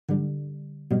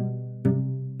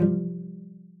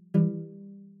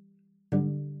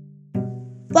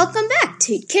Welcome back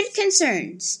to Kid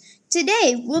Concerns.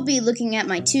 Today we'll be looking at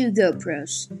my two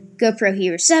GoPros, GoPro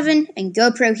Hero 7 and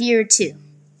GoPro Hero 2.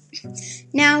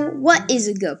 Now, what is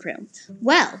a GoPro?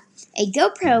 Well, a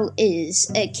GoPro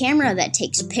is a camera that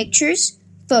takes pictures,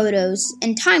 photos,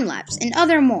 and time-lapse, and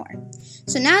other more.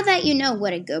 So now that you know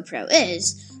what a GoPro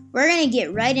is, we're going to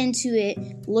get right into it,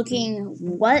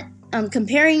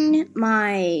 comparing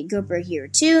my GoPro Hero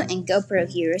 2 and GoPro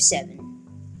Hero 7.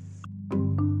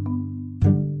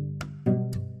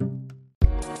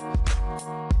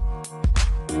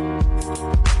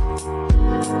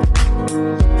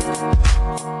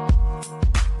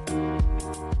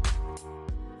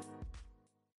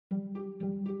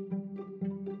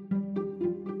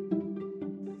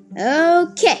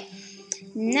 Okay,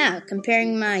 now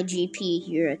comparing my GP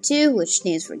Hero 2, which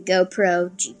stands for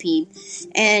GoPro, GP,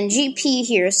 and GP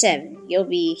Hero 7. You'll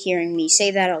be hearing me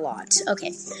say that a lot.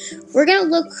 Okay, we're going to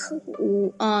look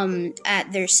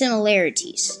at their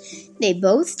similarities. They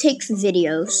both take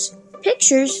videos,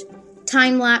 pictures,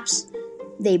 time-lapse,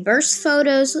 they burst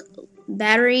photos,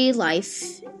 battery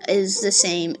life is the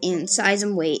same, and size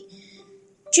and weight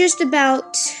just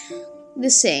about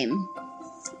the same.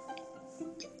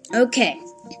 Okay,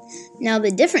 now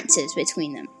the differences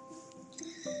between them.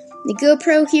 The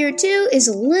GoPro Hero 2 is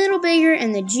a little bigger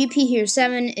and the GP Hero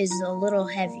 7 is a little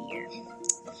heavier.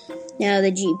 Now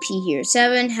the GP Hero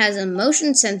 7 has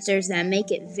motion sensors that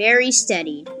make it very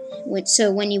steady,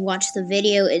 so when you watch the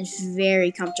video it's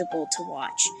very comfortable to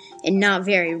watch and not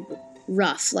very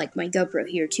rough like my GoPro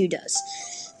Hero 2 does.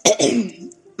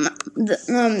 On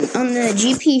the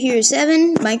GP Hero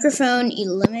 7, microphone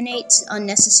eliminates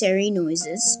unnecessary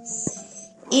noises,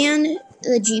 and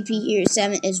the GP Hero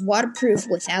 7 is waterproof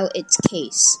without its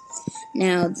case.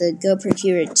 Now, the GoPro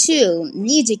Hero 2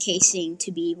 needs a casing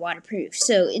to be waterproof,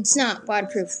 so it's not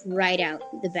waterproof right out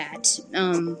the bat.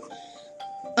 The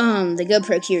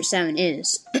GoPro Hero 7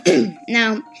 is.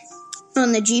 Now,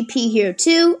 on the GP Hero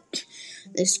 2,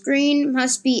 the screen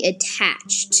must be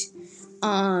attached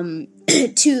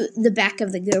to the back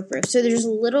of the GoPro. So there's a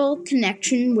little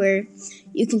connection where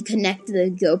you can connect the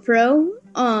GoPro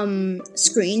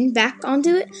screen back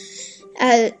onto it.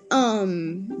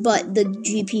 But the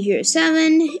GP Hero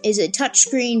 7 is a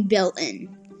touchscreen built in.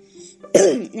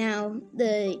 Now,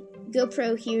 the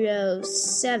GoPro Hero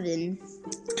 7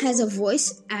 has a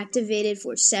voice activated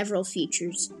for several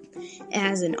features. It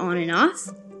has an on and off,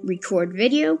 record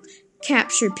video,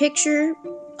 capture picture,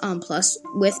 plus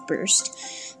with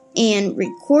burst, and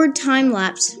record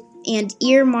time-lapse and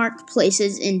earmark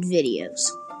places in videos.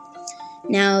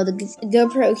 Now, the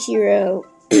GoPro Hero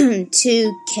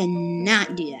 2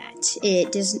 cannot do that.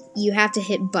 It doesn't. You have to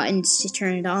hit buttons to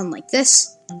turn it on like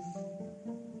this.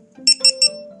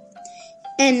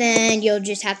 And then you'll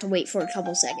just have to wait for a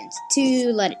couple seconds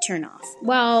to let it turn off.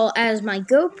 While as my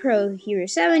GoPro Hero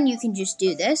 7, you can just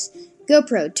do this.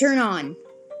 GoPro, turn on.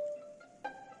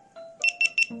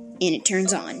 And it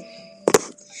turns on.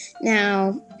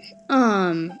 Now,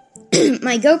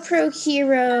 my GoPro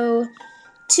Hero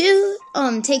 2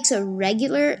 takes a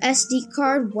regular SD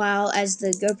card, while as the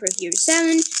GoPro Hero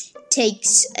 7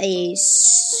 takes a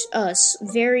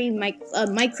very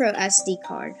micro SD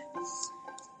card.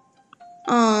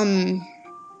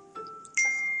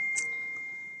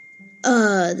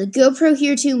 The GoPro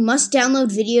Hero 2 must download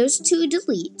videos to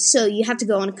delete, so you have to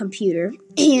go on a computer,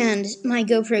 and my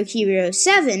GoPro Hero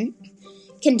 7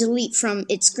 can delete from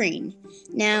its screen.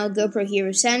 Now, GoPro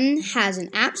Hero 7 has an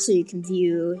app so you can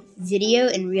view video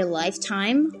in real life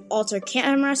time, alter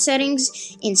camera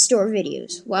settings, and store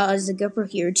videos, while as the GoPro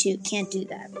Hero 2 can't do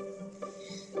that.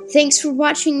 Thanks for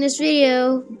watching this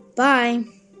video. Bye!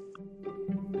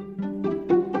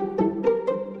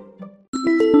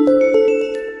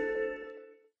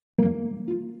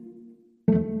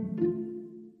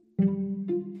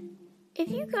 If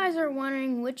you guys are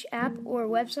wondering which app or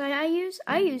website I use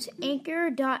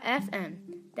Anchor.fm.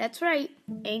 That's right,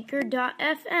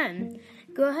 Anchor.fm.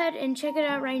 Go ahead and check it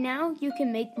out right now. You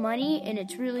can make money and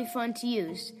it's really fun to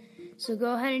use. So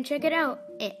go ahead and check it out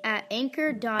at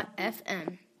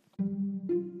Anchor.fm.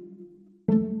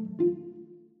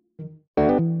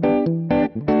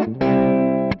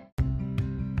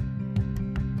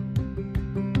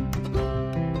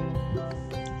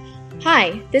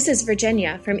 Hi, this is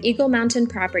Virginia from Eagle Mountain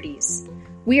Properties.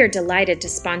 We are delighted to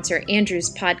sponsor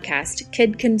Andrew's podcast,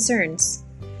 Kid Concerns.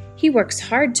 He works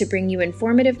hard to bring you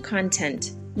informative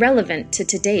content relevant to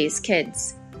today's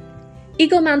kids.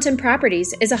 Eagle Mountain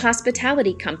Properties is a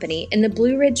hospitality company in the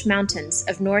Blue Ridge Mountains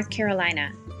of North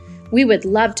Carolina. We would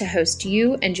love to host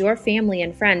you and your family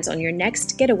and friends on your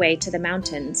next getaway to the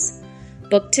mountains.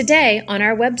 Book today on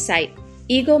our website,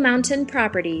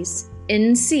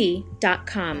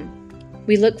 eaglemountainpropertiesnc.com.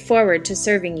 We look forward to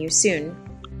serving you soon.